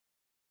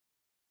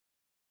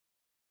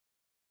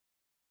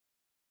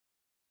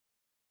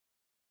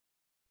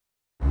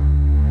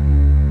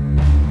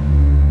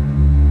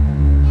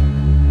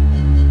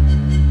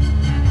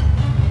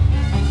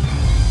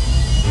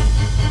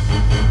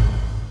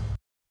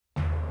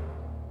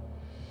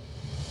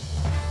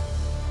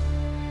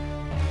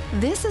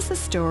This is the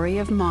story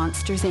of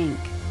Monsters, Inc.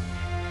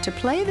 To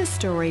play the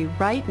story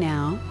right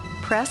now,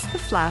 press the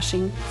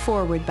flashing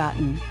forward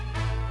button.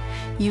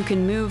 You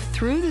can move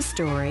through the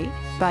story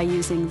by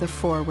using the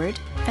forward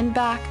and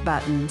back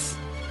buttons.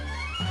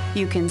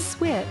 You can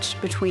switch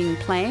between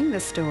playing the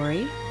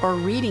story or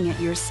reading it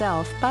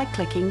yourself by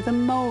clicking the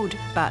Mode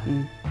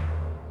button.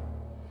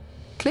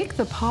 Click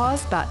the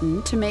Pause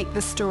button to make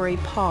the story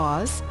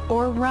pause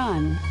or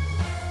run.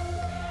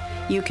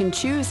 You can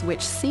choose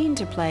which scene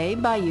to play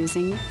by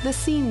using the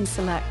Scene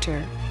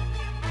selector.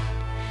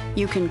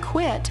 You can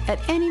quit at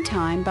any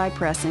time by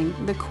pressing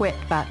the Quit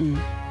button.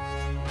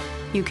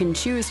 You can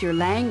choose your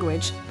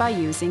language by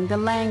using the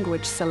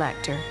Language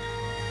selector.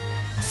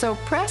 So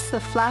press the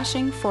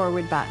flashing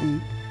forward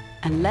button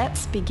and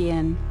let's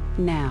begin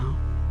now.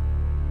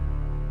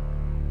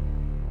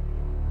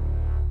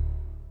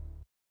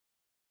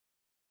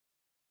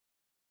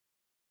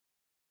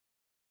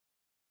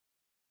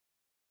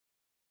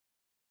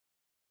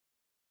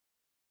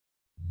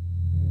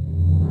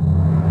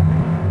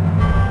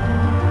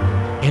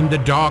 In the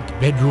dark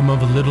bedroom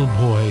of a little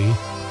boy,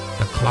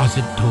 the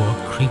closet door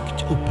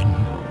creaked open.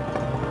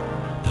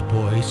 The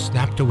boy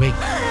snapped awake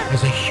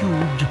as a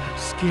huge,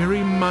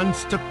 scary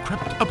monster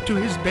crept up to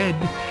his bed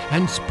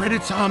and spread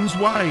its arms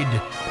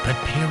wide,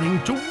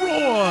 preparing to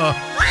roar.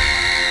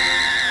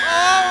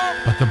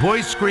 But the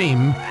boy's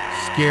scream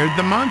scared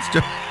the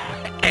monster,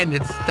 and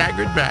it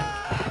staggered back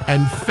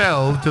and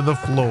fell to the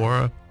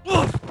floor.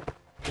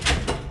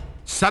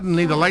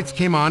 Suddenly, the lights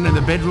came on and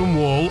the bedroom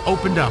wall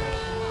opened up.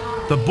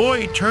 The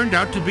boy turned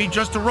out to be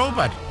just a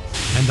robot,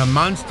 and the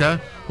monster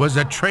was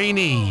a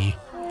trainee.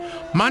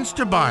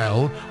 Monster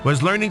Bile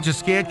was learning to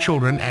scare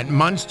children at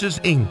Monsters,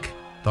 Inc.,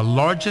 the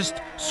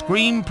largest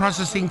scream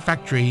processing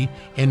factory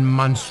in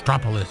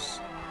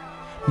Monstropolis.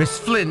 Miss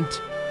Flint,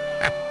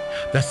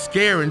 the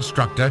scare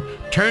instructor,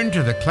 turned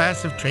to the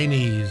class of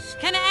trainees.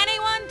 Can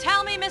anyone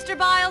tell me Mr.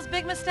 Bile's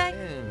big mistake?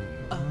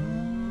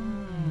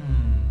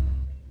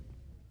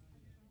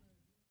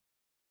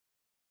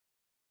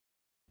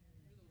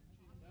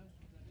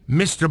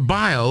 Mr.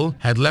 Bile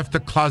had left the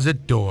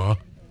closet door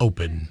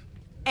open.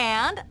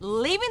 And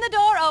leaving the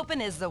door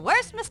open is the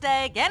worst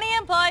mistake any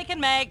employee can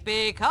make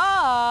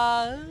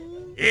because...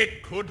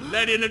 it could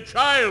let in a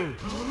child.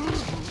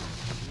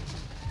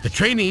 The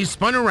trainees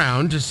spun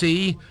around to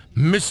see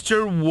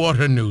Mr.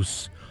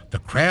 Waternoose, the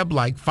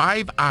crab-like,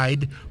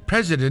 five-eyed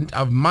president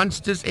of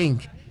Monsters,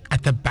 Inc.,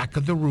 at the back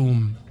of the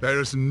room.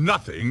 There's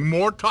nothing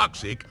more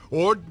toxic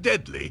or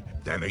deadly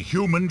than a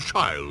human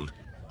child.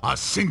 A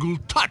single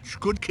touch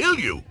could kill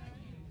you.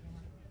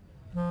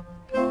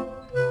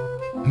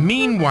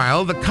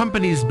 Meanwhile, the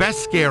company's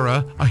best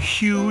scarer, a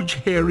huge,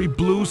 hairy,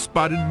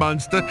 blue-spotted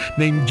monster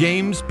named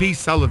James P.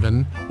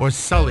 Sullivan, or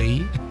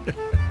Sully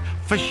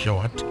for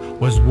short,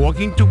 was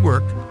walking to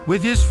work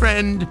with his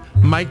friend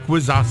Mike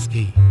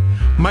Wazowski.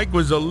 Mike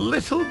was a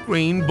little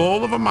green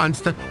ball of a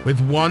monster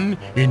with one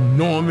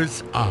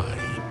enormous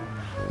eye.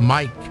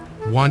 Mike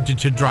wanted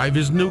to drive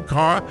his new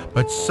car,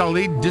 but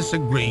Sully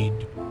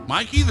disagreed.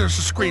 Mikey, there's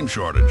a scream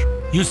shortage.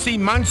 You see,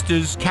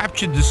 monsters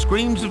captured the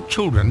screams of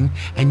children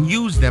and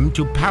used them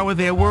to power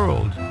their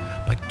world.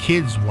 But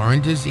kids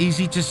weren't as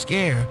easy to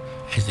scare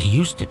as they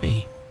used to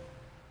be.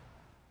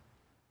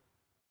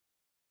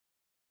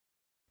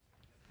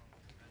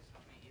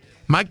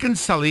 Mike and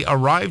Sully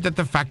arrived at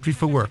the factory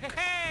for work.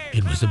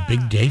 It was a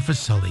big day for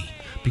Sully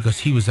because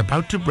he was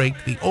about to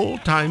break the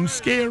all-time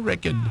scare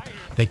record.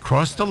 They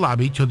crossed the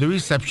lobby to the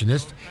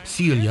receptionist,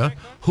 Celia,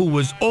 who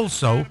was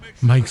also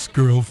Mike's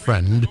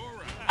girlfriend.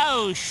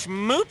 Oh,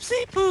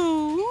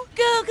 schmoopsie-poo,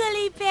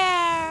 googly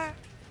bear.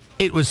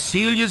 It was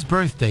Celia's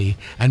birthday,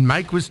 and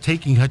Mike was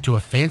taking her to a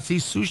fancy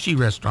sushi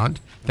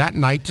restaurant that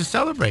night to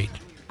celebrate.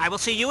 I will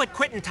see you at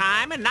quitting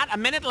time and not a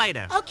minute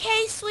later.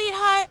 Okay,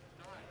 sweetheart.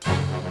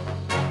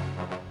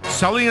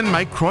 Sully and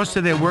Mike crossed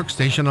to their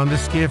workstation on the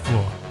scare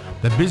floor,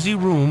 the busy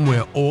room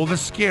where all the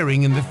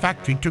scaring in the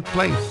factory took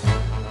place.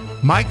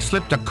 Mike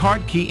slipped a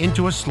card key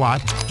into a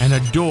slot, and a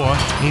door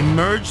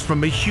emerged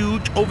from a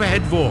huge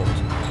overhead vault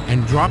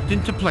and dropped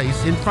into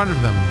place in front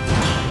of them.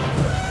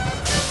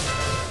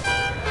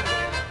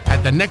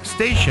 At the next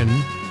station,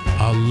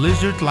 a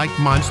lizard-like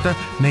monster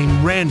named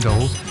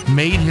Randall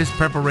made his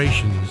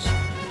preparations.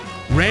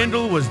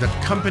 Randall was the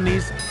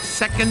company's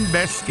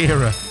second-best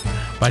scarer,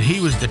 but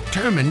he was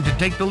determined to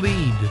take the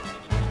lead.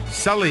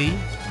 Sully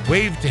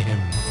waved to him.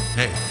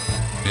 Hey,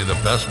 may the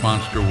best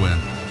monster win.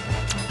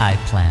 I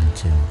plan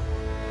to.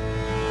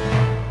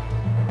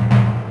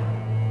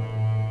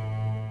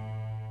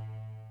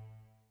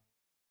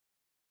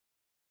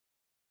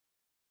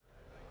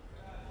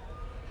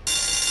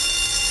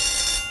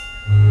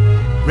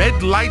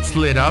 Red lights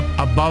lit up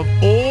above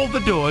all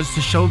the doors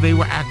to show they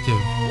were active.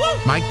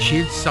 Mike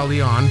cheered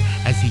Sully on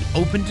as he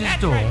opened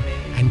his door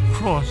and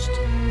crossed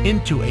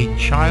into a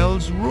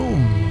child's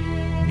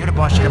room. You're the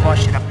boss, you're the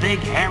boss, you're the big,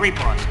 hairy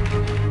boss.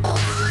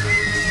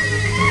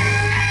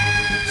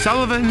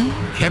 Sullivan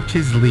kept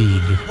his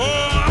lead.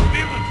 Oh, I'm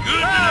feeling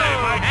good today,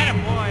 Mikey.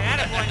 Attaboy,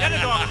 attaboy, that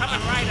door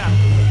coming right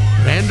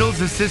up.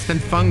 Randall's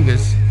assistant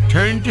Fungus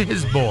turned to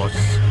his boss.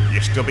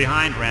 You're still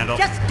behind, Randall.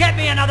 Just get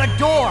me another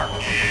door!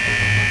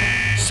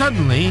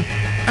 Suddenly,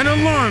 an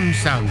alarm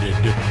sounded.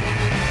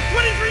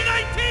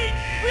 2319!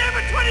 We have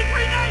a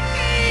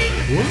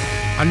 2319! What?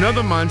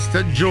 Another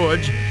monster,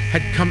 George,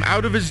 had come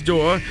out of his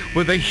door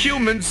with a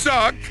human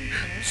sock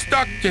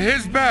stuck to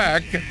his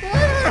back.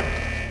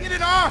 Get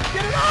it off!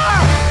 Get it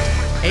off!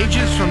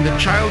 Agents from the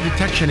Child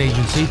Detection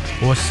Agency,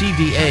 or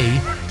CDA,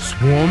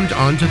 swarmed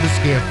onto the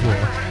scare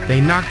floor. They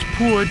knocked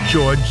poor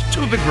George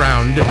to the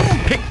ground,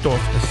 picked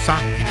off the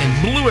sock,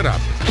 and blew it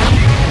up.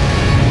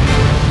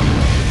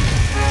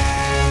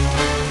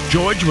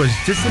 George was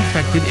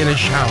disinfected in a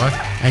shower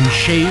and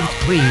shaved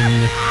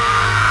clean.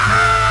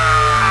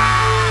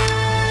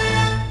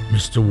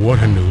 Mr.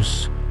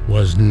 Waternoose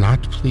was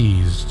not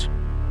pleased.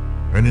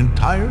 An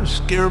entire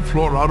scare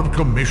floor out of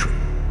commission.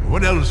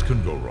 What else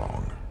can go wrong?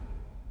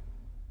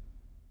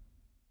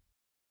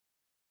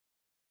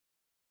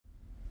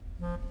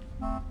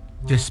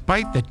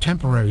 Despite the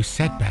temporary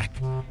setback,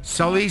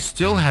 Sully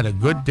still had a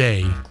good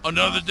day.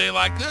 Another day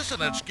like this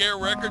and that scare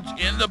record's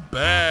in the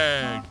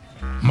bag.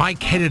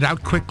 Mike headed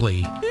out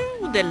quickly.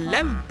 Ooh, the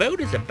love boat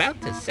is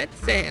about to set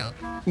sail.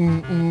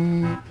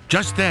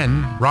 Just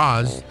then,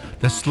 Roz,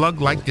 the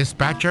slug-like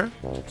dispatcher,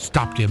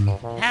 stopped him.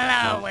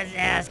 Hello,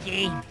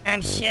 Wazowski.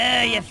 I'm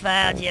sure you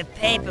filed your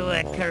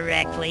paperwork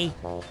correctly.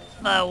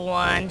 For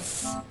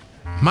once.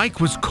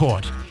 Mike was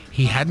caught.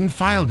 He hadn't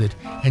filed it,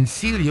 and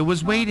Celia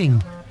was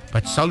waiting.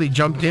 But Sully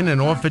jumped in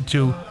and offered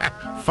to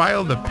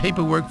file the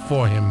paperwork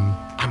for him.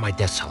 On my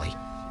desk, Sully.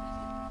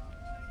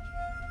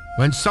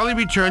 When Sully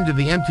returned to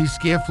the empty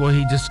scare floor,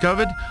 he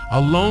discovered a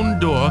lone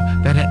door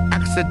that had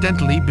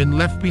accidentally been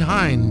left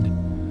behind.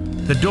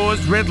 The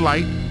door's red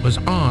light was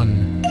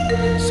on.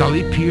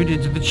 Sully peered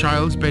into the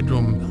child's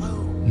bedroom.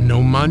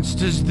 No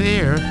monsters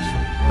there.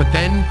 But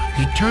then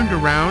he turned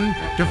around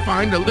to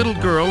find a little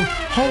girl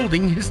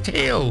holding his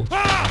tail.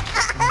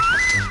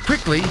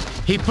 Quickly,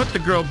 he put the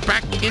girl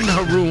back in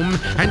her room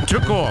and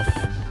took off.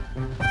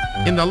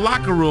 In the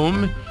locker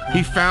room,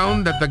 he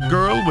found that the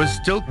girl was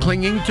still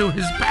clinging to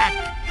his back.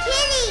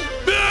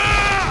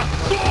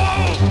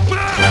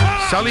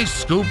 Sully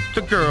scooped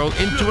the girl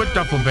into a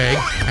duffel bag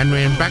and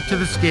ran back to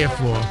the scare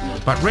floor.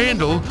 But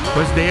Randall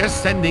was there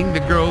sending the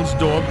girl's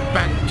door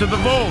back to the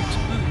vault.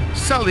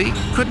 Sully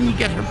couldn't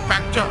get her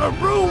back to her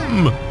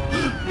room.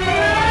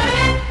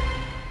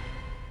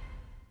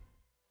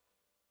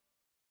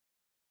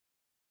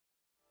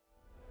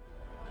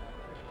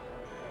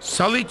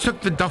 Sully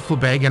took the duffel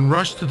bag and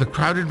rushed to the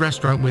crowded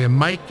restaurant where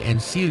Mike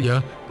and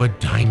Celia were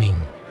dining.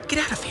 Get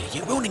out of here.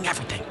 You're ruining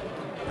everything.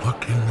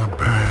 Look in the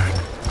bag.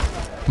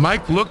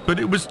 Mike looked, but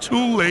it was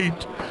too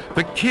late.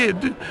 The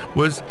kid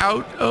was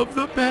out of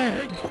the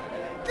bag.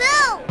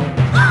 Bill!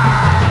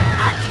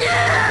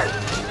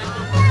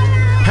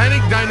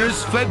 Panic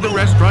diners fled the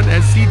restaurant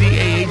as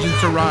CDA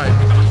agents arrived.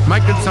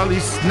 Mike and Sully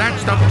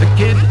snatched up the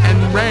kid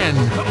and ran.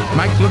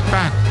 Mike looked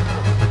back,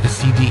 but the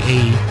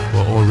CDA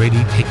were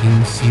already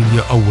taking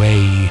Celia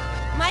away.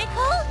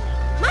 Michael?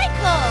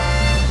 Michael!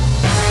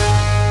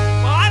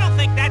 Well, I don't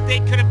think that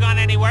date could have gone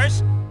any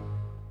worse.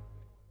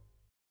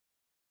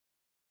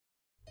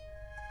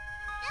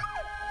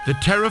 The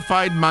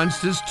terrified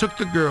monsters took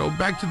the girl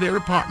back to their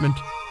apartment.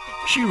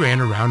 She ran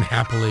around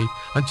happily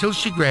until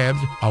she grabbed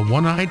a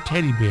one-eyed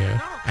teddy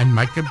bear, and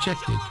Mike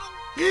objected.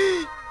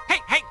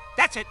 Hey,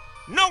 that's it.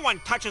 No one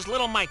touches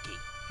little Mikey.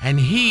 And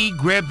he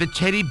grabbed the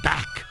teddy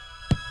back.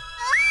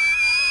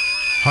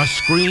 Her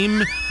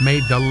scream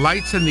made the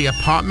lights in the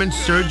apartment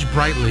surge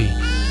brightly.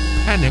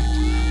 Panicked,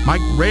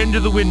 Mike ran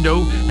to the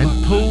window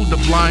and pulled the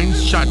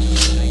blinds shut.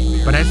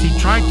 But as he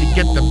tried to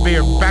get the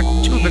bear back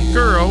to the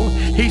girl,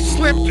 he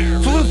slipped,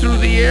 flew through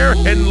the air,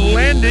 and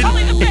landed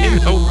in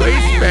a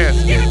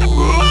wastebasket.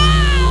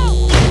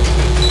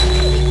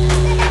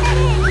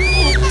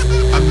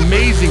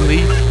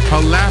 Amazingly,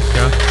 her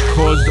laughter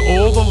caused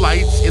all the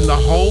lights in the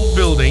whole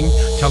building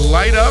to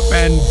light up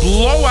and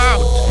blow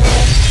out.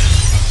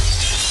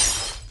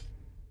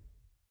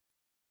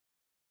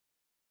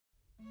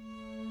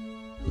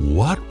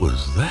 What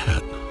was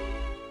that?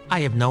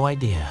 I have no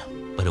idea,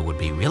 but it would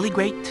be really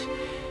great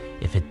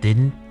if it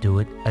didn't do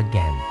it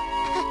again.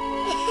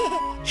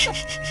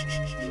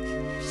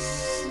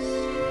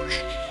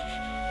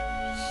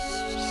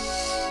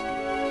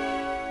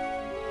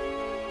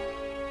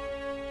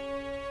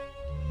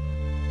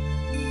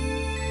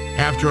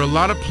 After a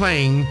lot of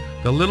playing,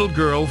 the little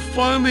girl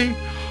finally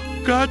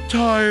got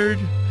tired,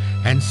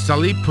 and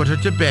Sully put her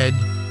to bed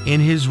in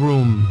his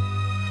room.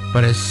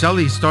 But as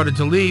Sully started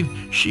to leave,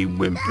 she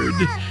whimpered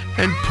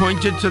and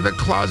pointed to the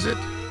closet.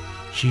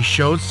 She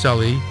showed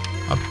Sully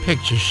a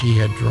picture she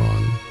had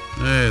drawn.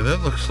 Hey,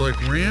 that looks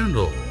like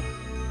Randall.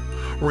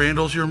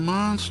 Randall's your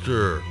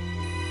monster.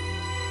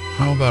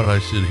 How about I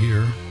sit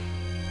here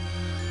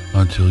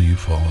until you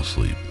fall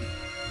asleep?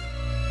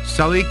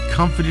 Sully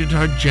comforted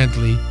her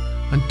gently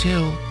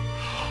until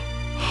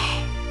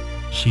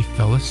she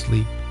fell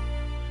asleep.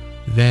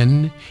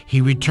 Then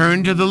he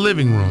returned to the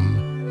living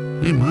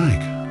room. Hey,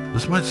 Mike,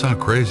 this might sound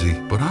crazy,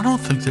 but I don't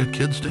think that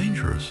kid's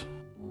dangerous.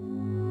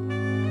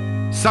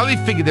 Sully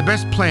figured the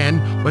best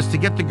plan was to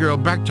get the girl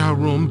back to her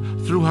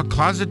room through her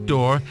closet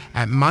door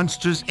at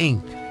Monsters,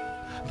 Inc.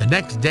 The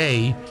next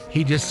day,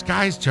 he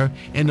disguised her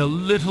in a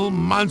little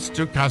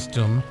monster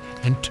costume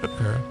and took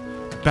her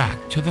back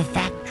to the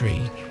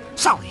factory.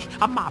 Sully,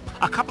 a mop,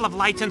 a couple of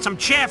lights, and some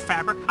chair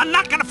fabric are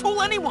not gonna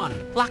fool anyone.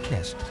 Loch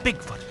Ness,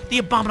 Bigfoot, the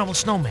abominable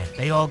snowman.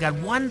 They all got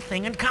one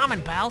thing in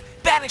common, pal.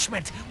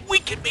 Banishment. We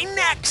could be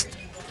next.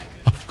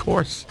 Of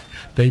course,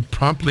 they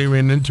promptly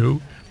ran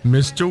into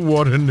Mr.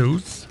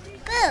 Waternoose.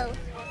 Boo!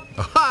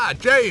 Aha,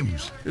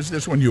 James! Is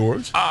this one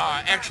yours?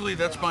 Actually,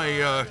 that's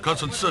my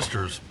cousin's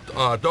sister's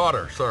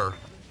daughter, sir.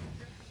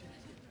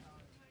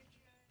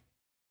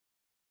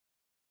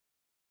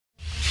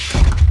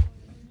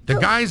 The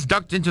guys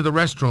ducked into the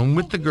restroom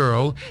with the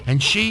girl,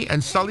 and she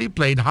and Sully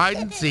played hide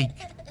and seek.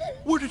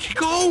 Where did she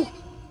go?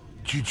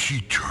 Did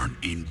she turn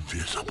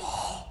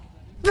invisible?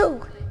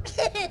 Boo!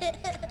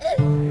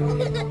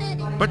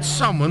 But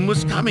someone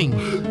was coming.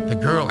 The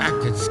girl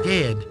acted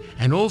scared,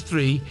 and all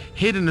three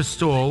hid in a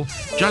stall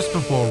just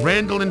before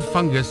Randall and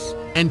Fungus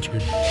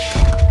entered.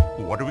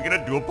 What are we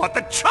gonna do about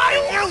the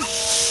child?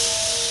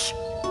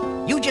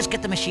 You just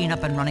get the machine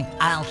up and running.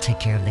 I'll take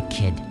care of the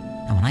kid.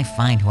 And when I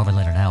find whoever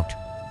let it out,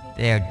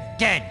 they're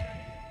dead.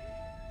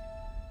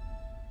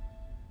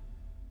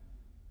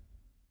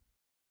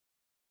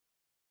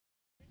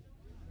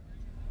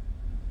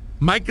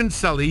 Mike and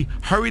Sully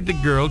hurried the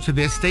girl to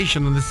their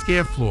station on the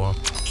scare floor.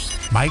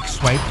 Mike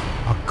swiped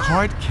a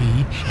card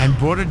key and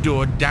brought a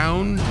door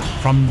down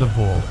from the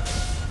vault.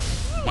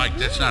 Mike,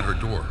 that's not her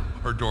door.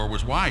 Her door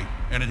was white,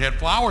 and it had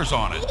flowers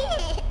on it.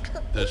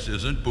 This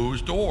isn't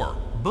Boo's door.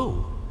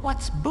 Boo?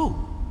 What's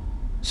Boo?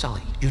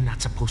 Sully, you're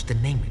not supposed to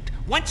name it.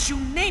 Once you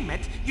name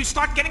it, you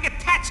start getting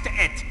attached to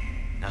it.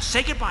 Now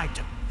say goodbye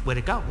to... Where'd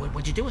it go?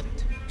 What'd you do with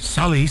it?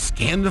 Sully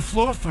scanned the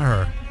floor for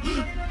her.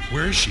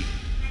 Where is she?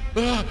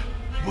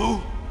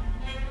 Boo!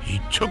 He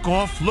took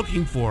off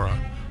looking for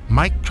her.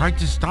 Mike tried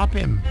to stop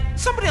him.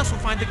 Somebody else will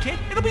find the kid.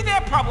 It'll be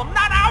their problem,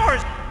 not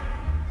ours.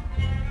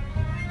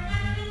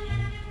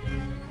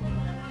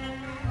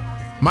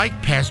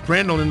 Mike passed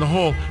Randall in the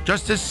hall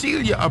just as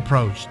Celia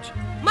approached.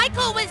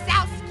 Michael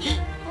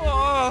Wazowski.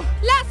 Oh.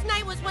 Last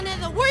night was one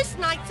of the worst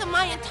nights of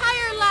my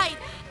entire life,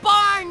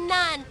 bar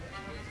none.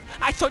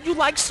 I thought you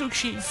liked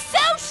sushi.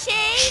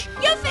 Sushi?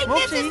 You think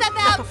this is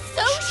about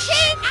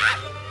sushi? Ah!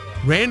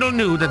 Randall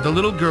knew that the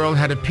little girl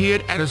had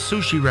appeared at a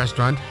sushi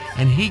restaurant,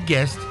 and he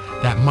guessed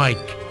that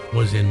Mike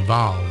was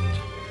involved.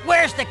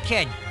 Where's the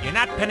kid? You're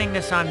not pinning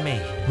this on me.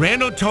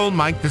 Randall told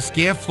Mike the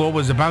scare floor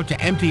was about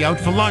to empty out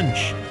for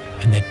lunch,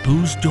 and that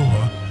Boo's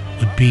door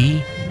would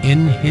be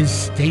in his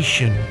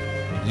station.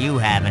 You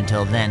have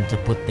until then to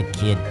put the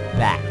kid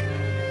back.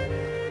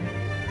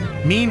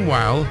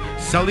 Meanwhile,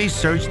 Sully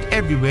searched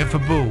everywhere for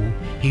Boo.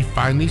 He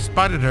finally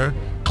spotted her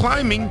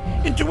climbing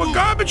into a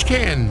garbage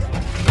can.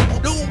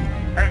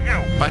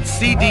 But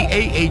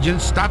CDA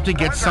agents stopped to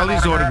get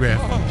Sully's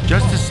autograph,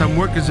 just as some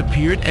workers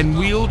appeared and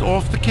wheeled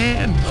off the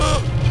can.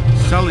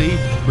 Sully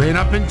ran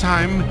up in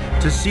time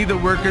to see the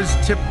workers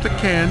tip the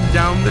can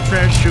down the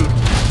trash chute,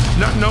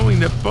 not knowing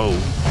that Bo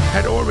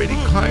had already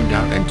climbed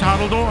out and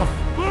toddled off.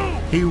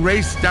 He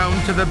raced down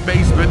to the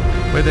basement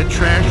where the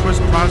trash was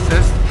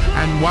processed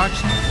and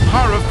watched,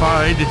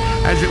 horrified,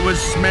 as it was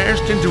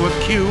smashed into a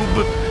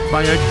cube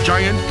by a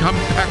giant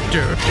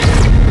compactor.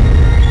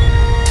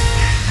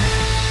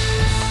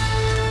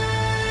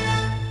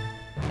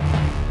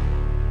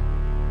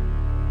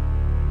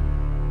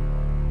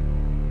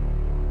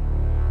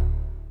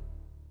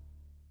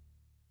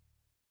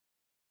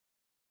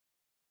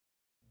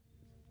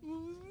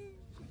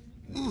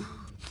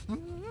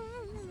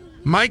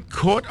 Mike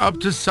caught up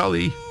to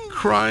Sully,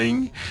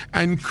 crying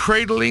and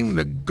cradling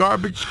the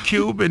garbage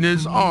cube in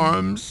his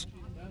arms.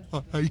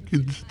 I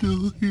can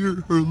still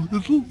hear her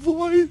little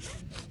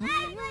voice.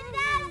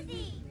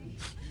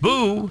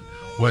 Boo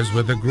was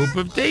with a group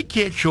of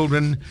daycare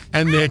children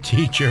and their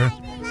teacher.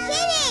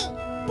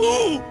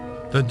 Boo!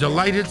 The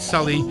delighted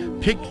Sully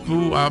picked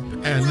Boo up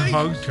and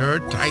hugged her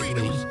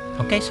tightly.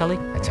 Okay, Sully,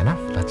 that's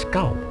enough. Let's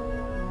go.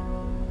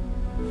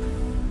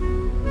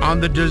 On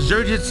the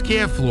deserted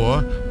scare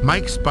floor,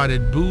 Mike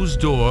spotted Boo's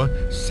door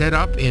set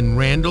up in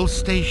Randall's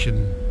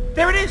station.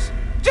 There it is,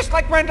 just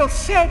like Randall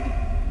said.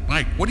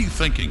 Mike, what are you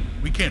thinking?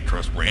 We can't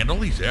trust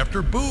Randall. He's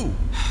after Boo.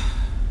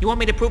 You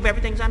want me to prove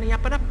everything's on the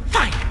up and up?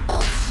 Fine.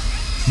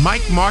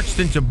 Mike marched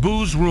into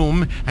Boo's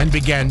room and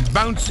began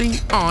bouncing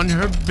on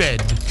her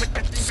bed.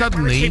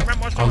 Suddenly,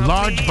 a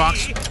large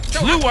box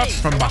flew up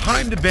from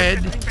behind the bed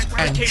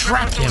and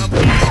trapped him.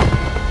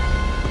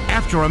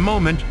 After a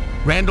moment,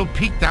 Randall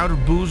peeked out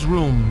of Boo's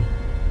room.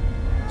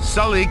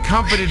 Sully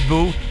comforted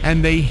Boo,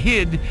 and they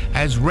hid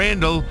as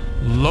Randall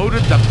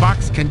loaded the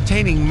box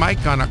containing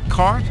Mike on a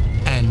cart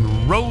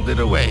and rolled it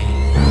away.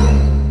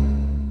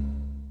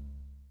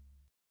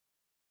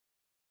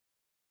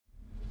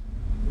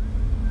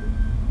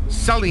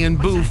 Sully and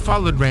Boo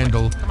followed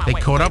Randall. They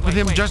caught up with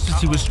him just as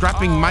he was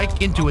strapping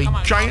Mike into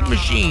a giant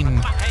machine,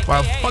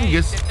 while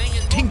Fungus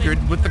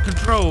tinkered with the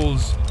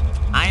controls.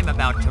 I'm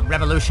about to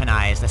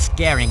revolutionize the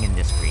scaring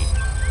industry.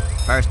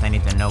 First, I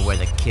need to know where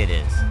the kid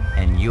is,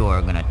 and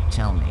you're gonna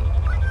tell me.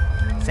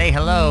 Say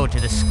hello to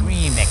the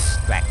scream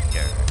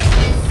extractor.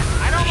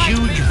 A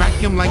huge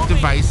vacuum-like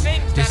device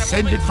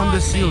descended from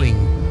the ceiling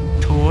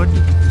toward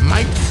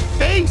Mike's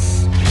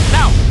face.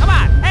 No, come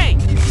on, hey,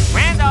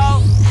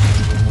 Randall!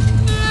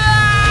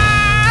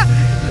 Ah!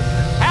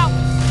 Help!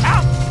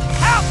 Help!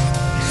 Help!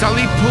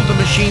 Sully pulled the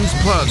machine's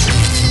plug.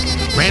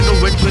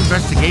 Randall went to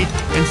investigate,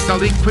 and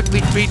Sully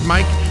quickly freed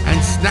Mike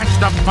and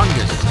snatched up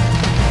Fungus.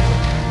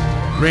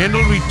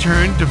 Randall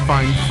returned to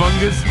find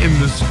Fungus in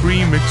the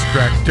scream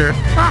extractor.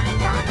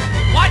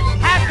 What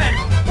happened?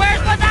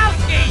 Where's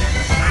Wazowski?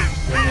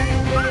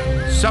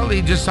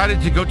 Sully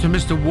decided to go to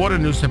Mr.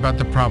 Waternoose about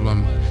the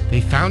problem.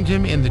 They found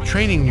him in the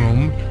training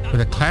room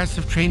with a class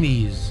of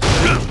trainees.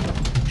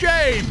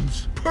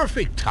 James!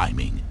 Perfect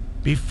timing.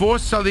 Before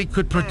Sully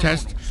could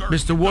protest,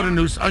 Mr.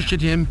 Waternoose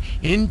ushered him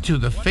into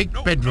the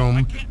fake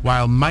bedroom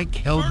while Mike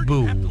held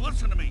Boo.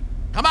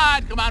 Come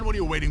on, what are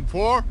you waiting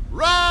for?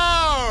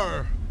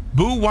 Roar!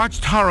 Boo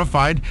watched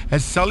horrified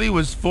as Sully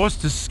was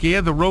forced to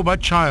scare the robot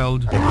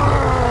child.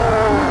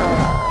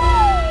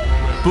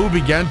 Boo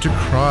began to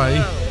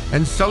cry,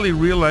 and Sully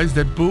realized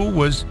that Boo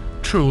was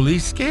truly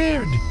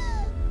scared.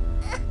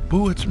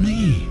 Boo, it's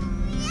me.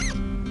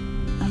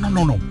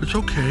 No, it's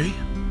okay.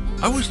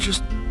 I was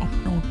just... Oh,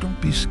 no, don't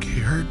be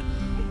scared.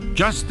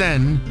 Just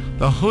then,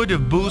 the hood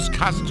of Boo's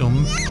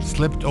costume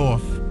slipped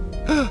off.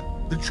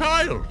 The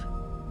child!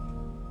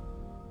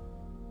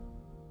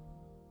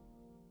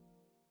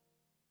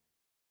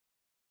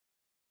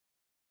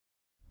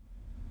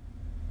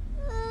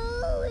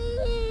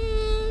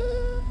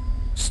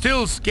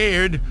 Still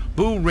scared,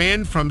 Boo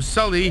ran from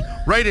Sully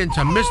right into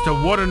Mr.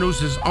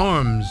 Waternoose's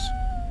arms.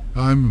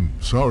 I'm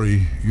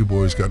sorry you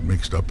boys got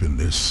mixed up in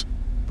this,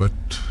 but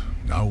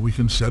now we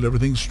can set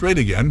everything straight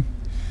again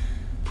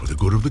for the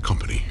good of the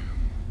company.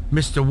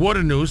 Mr.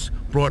 Waternoose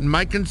brought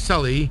Mike and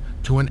Sully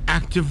to an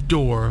active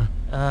door.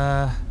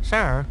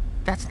 Sir,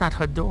 that's not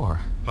her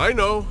door. I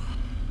know.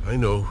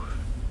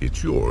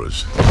 It's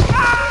yours.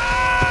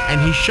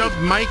 And he shoved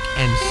Mike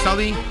and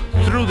Sully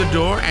through the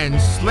door and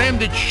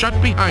slammed it shut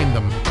behind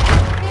them.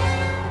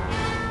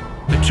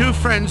 The two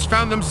friends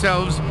found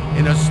themselves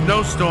in a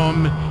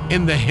snowstorm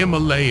in the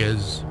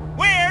Himalayas.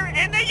 We're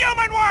in the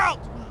human world!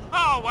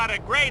 Oh, what a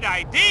great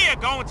idea,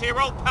 going to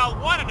your old pal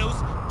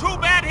Waternoose. Too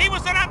bad he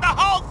was in on the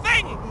whole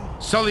thing!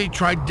 Sully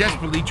tried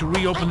desperately to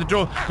reopen the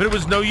door, but it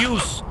was no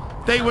use.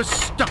 They were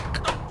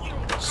stuck.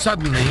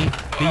 Suddenly,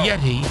 the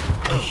Yeti,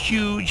 a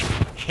huge,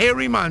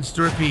 hairy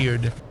monster,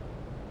 appeared.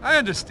 I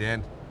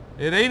understand.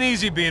 It ain't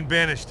easy being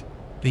banished.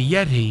 The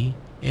Yeti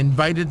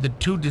invited the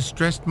two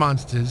distressed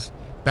monsters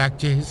back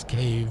to his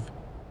cave.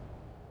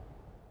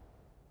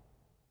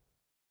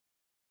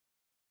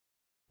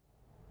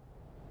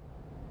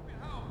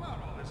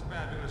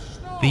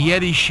 The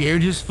Yeti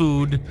shared his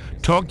food,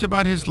 talked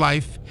about his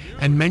life,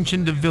 and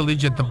mentioned the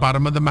village at the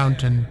bottom of the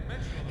mountain.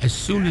 As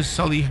soon as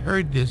Sully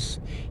heard this,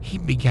 he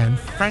began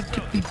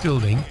frantically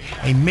building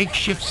a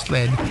makeshift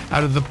sled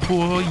out of the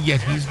poor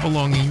Yeti's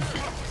belongings.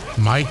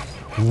 Mike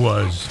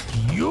was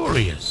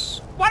furious.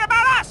 What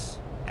about us?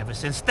 Ever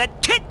since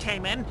that kid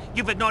came in,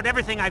 you've ignored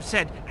everything I've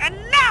said, and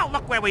now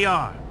look where we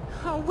are.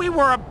 Oh, we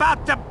were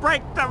about to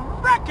break the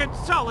record,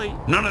 Sully.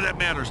 None of that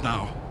matters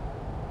now.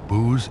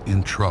 Boo's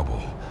in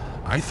trouble.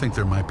 I think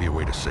there might be a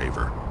way to save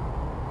her.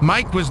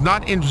 Mike was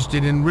not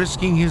interested in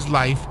risking his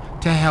life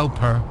to help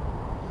her.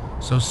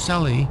 So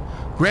Sully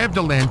grabbed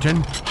a lantern,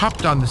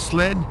 hopped on the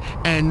sled,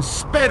 and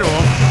sped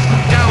off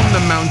down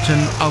the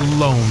mountain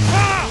alone.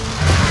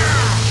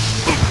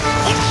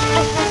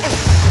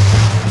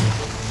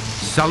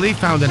 Sully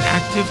found an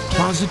active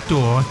closet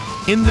door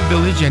in the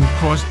village and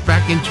crossed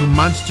back into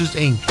Monsters,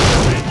 Inc.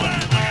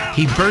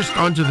 He burst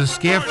onto the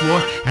scare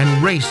floor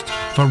and raced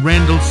for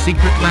Randall's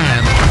secret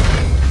lab.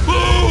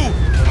 Boo!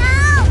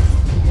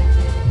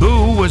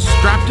 Boo was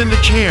strapped in the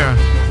chair,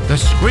 the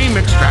scream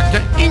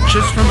extractor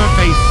inches from her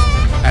face.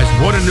 As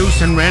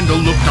Waternoose and Randall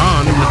looked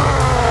on,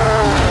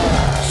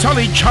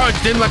 Sully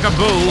charged in like a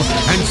bull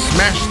and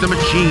smashed the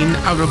machine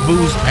out of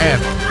Boo's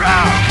path.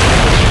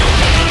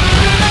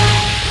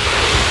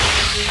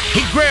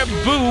 He grabbed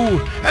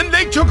Boo, and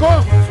they took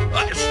off.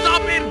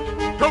 Stop him!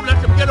 Don't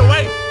let them get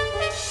away!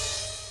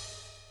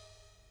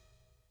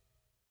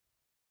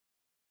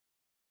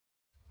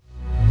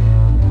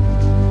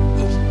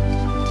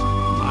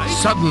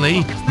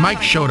 Suddenly,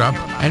 Mike showed up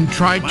and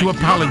tried to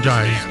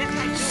apologize.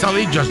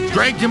 Sully just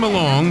dragged him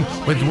along,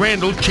 with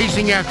Randall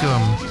chasing after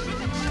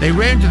them. They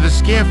ran to the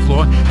scare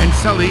floor, and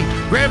Sully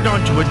grabbed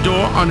onto a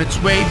door on its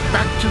way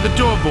back to the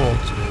door vault.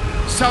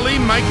 Sully,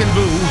 Mike, and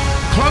Boo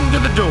clung to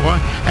the door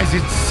as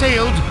it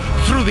sailed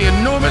through the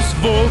enormous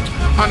vault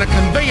on a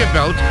conveyor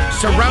belt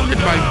surrounded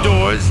by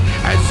doors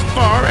as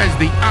far as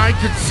the eye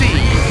could see.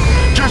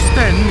 Just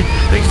then,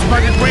 they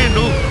spotted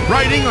Randall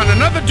riding on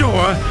another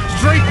door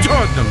straight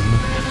toward them.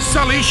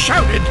 Sully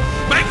shouted,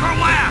 Make her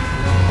laugh!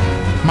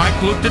 Mike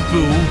looked at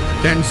Boo,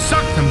 then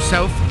sucked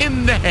himself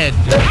in the head.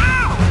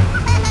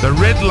 The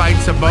red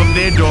lights above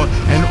their door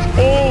and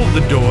all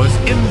the doors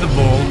in the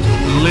vault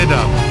lit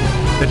up.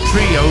 The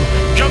trio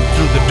jumped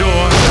through the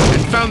door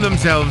and found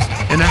themselves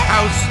in a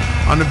house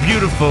on a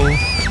beautiful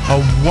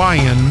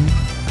Hawaiian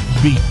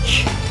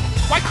beach.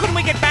 Why couldn't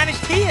we get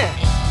banished here?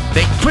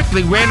 They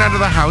quickly ran out of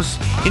the house,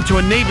 into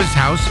a neighbor's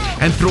house,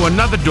 and through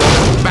another door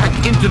back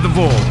into the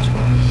vault.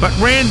 But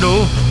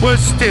Randall was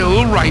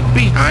still right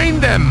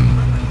behind them.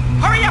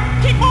 Hurry up!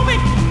 Keep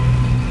moving!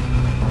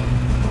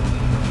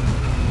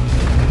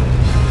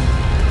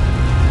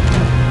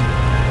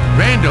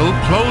 Randall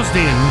closed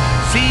in,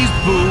 seized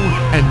Boo,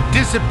 and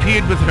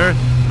disappeared with her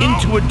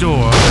into a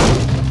door.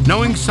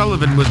 Knowing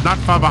Sullivan was not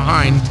far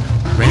behind,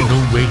 Randall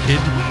waited,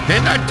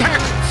 then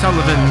attacked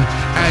Sullivan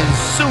as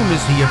soon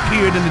as he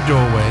appeared in the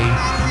doorway.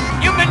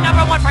 You've been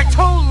number one for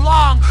too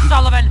long,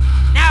 Sullivan.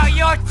 Now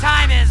your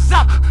time is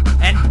up.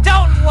 And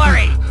don't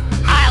worry,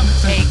 I'll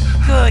take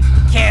good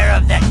care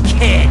of the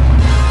kid.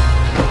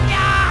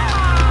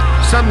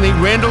 Suddenly,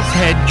 Randall's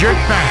head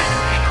jerked back.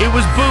 It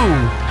was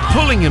Boo,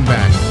 pulling him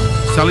back.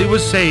 Sully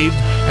was saved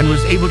and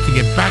was able to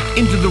get back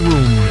into the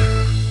room.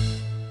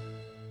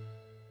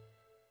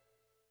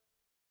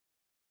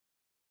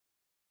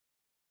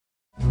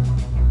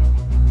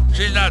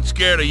 She's not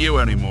scared of you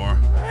anymore.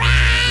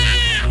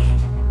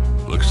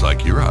 Looks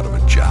like you're out of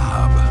a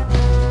job.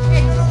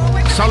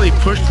 Sully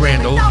pushed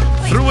Randall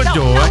through a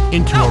door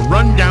into a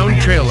rundown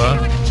trailer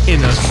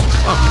in a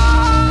swamp.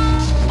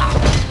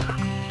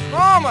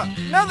 Mama,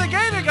 another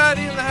gator got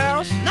in the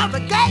house. Another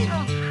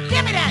gator?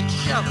 Give me that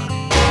shovel.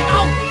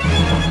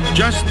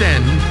 Just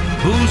then,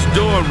 Boo's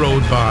door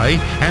rode by,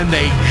 and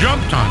they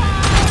jumped on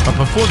it. But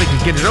before they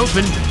could get it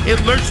open,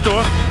 it lurched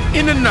off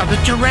in another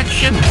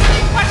direction.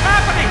 What's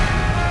happening?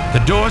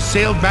 The door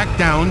sailed back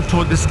down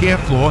toward the scare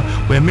floor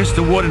where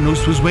Mr.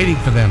 Waternoose was waiting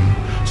for them,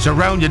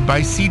 surrounded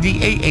by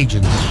CDA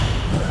agents.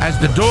 As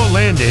the door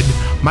landed,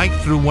 Mike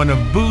threw one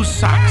of Boo's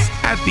socks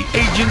at the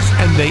agents,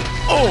 and they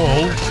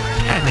all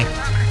panicked.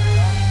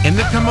 In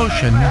the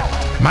commotion,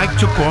 Mike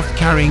took off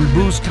carrying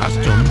Boo's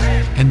costume,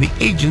 and the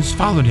agents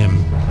followed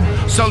him.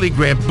 Sully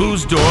grabbed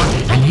Boo's door,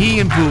 and he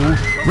and Boo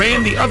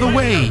ran the other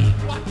way.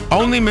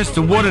 Only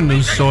Mr.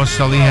 Waternoose saw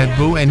Sully had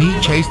Boo, and he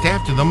chased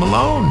after them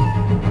alone.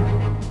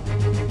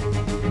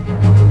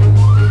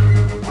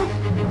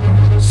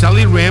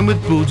 Sully ran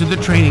with Boo to the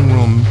training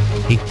room.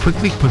 He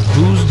quickly put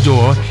Boo's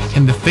door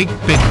in the fake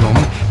bedroom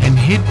and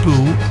hid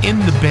Boo in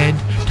the bed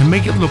to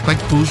make it look like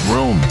Boo's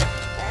room.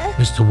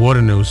 Mr.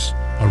 Waternoose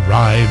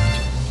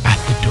arrived at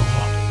the door.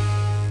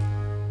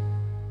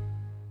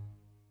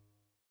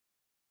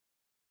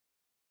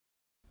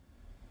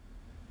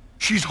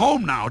 She's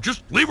home now.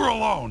 Just leave her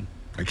alone.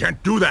 I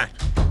can't do that.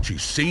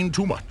 She's seen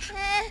too much.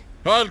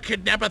 I'll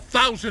kidnap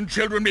 1,000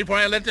 children before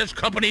I let this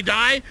company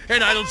die,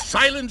 and I'll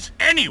silence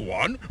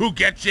anyone who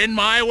gets in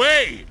my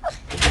way.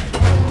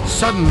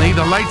 Suddenly,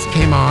 the lights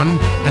came on,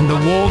 and the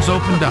walls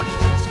opened up.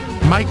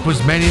 Mike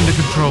was manning the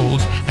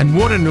controls, and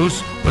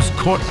Waternoose was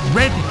caught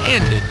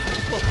red-handed.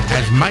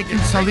 As Mike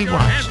and Sully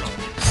watched,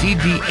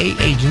 CDA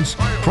agents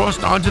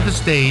crossed onto the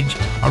stage,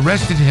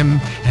 arrested him,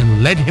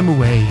 and led him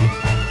away.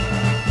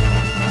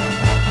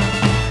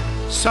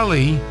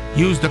 Sully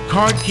used a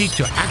card key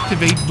to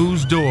activate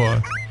Boo's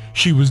door.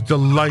 She was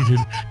delighted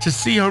to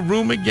see her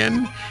room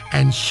again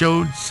and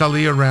showed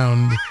Sully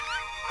around.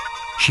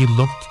 She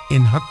looked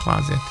in her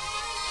closet.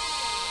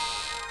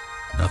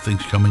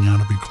 Nothing's coming out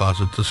of your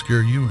closet to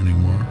scare you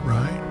anymore,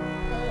 right?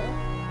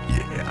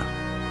 Yeah.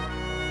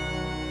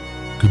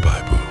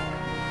 Goodbye, Boo.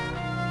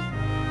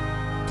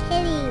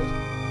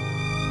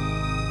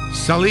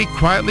 Sully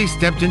quietly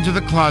stepped into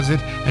the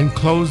closet and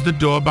closed the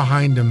door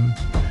behind him.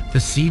 The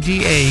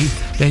CDA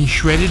then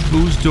shredded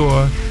Boo's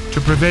door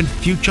to prevent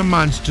future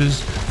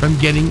monsters from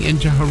getting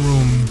into her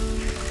room.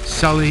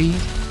 Sully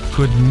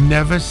could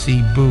never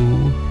see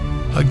Boo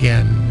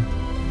again.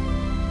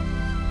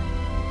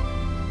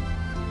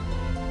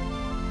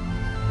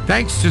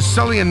 Thanks to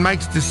Sully and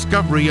Mike's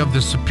discovery of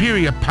the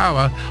superior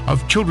power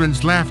of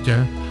children's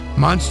laughter,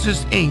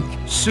 Monsters, Inc.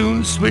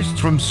 soon switched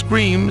from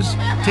screams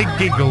to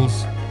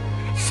giggles.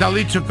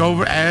 Sully took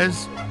over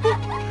as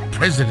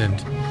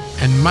president,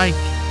 and Mike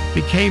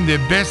became their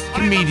best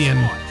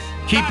comedian,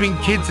 keeping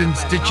kids in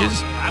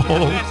stitches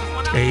all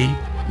day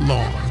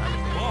long.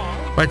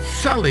 But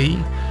Sully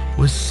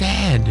was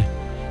sad.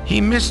 He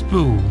missed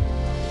Boo.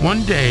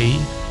 One day,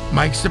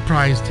 Mike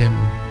surprised him.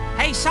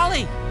 Hey,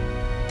 Sully!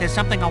 There's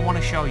something I want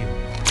to show you.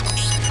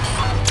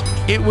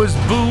 It was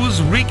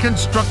Boo's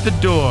reconstructed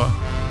door,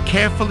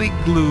 carefully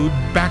glued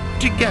back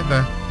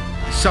together.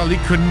 Sully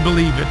couldn't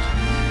believe it.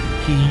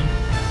 He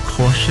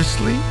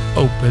cautiously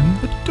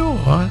opened the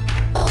door.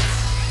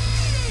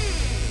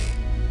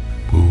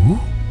 Boo?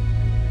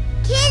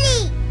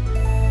 Kitty!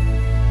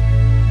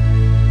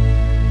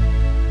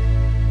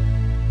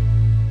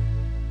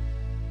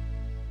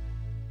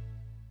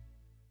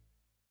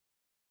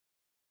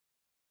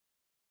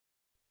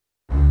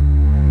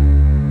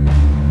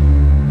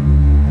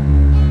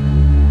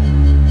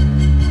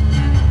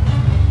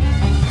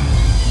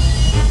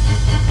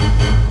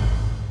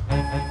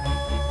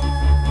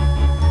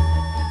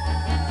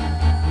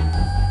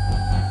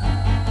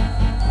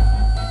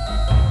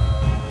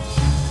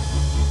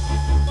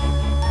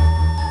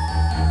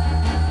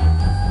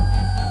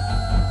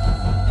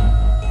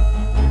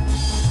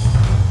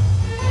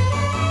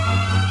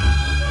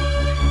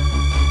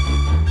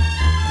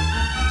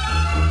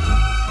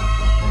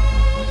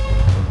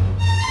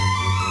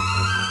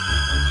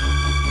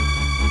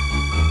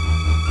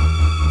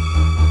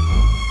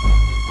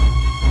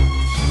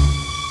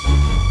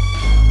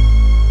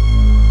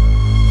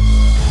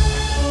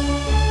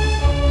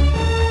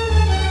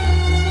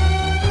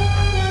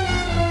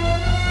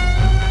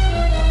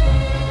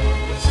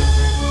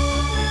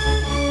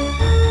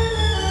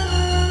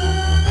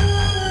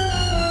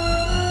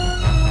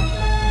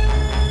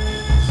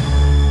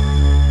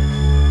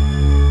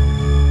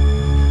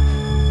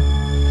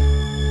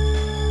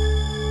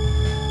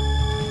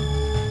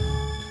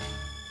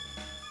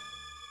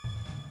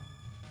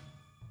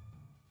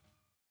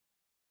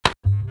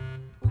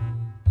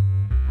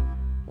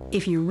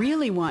 If you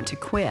really want to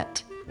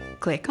quit,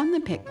 click on the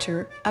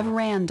picture of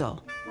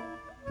Randall.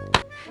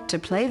 To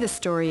play the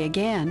story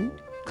again,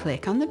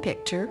 click on the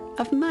picture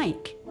of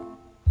Mike.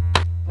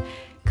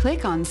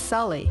 Click on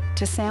Sully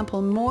to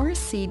sample more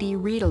CD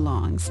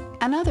read-alongs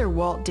and other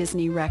Walt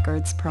Disney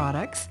Records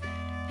products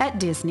at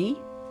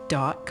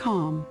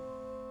Disney.com.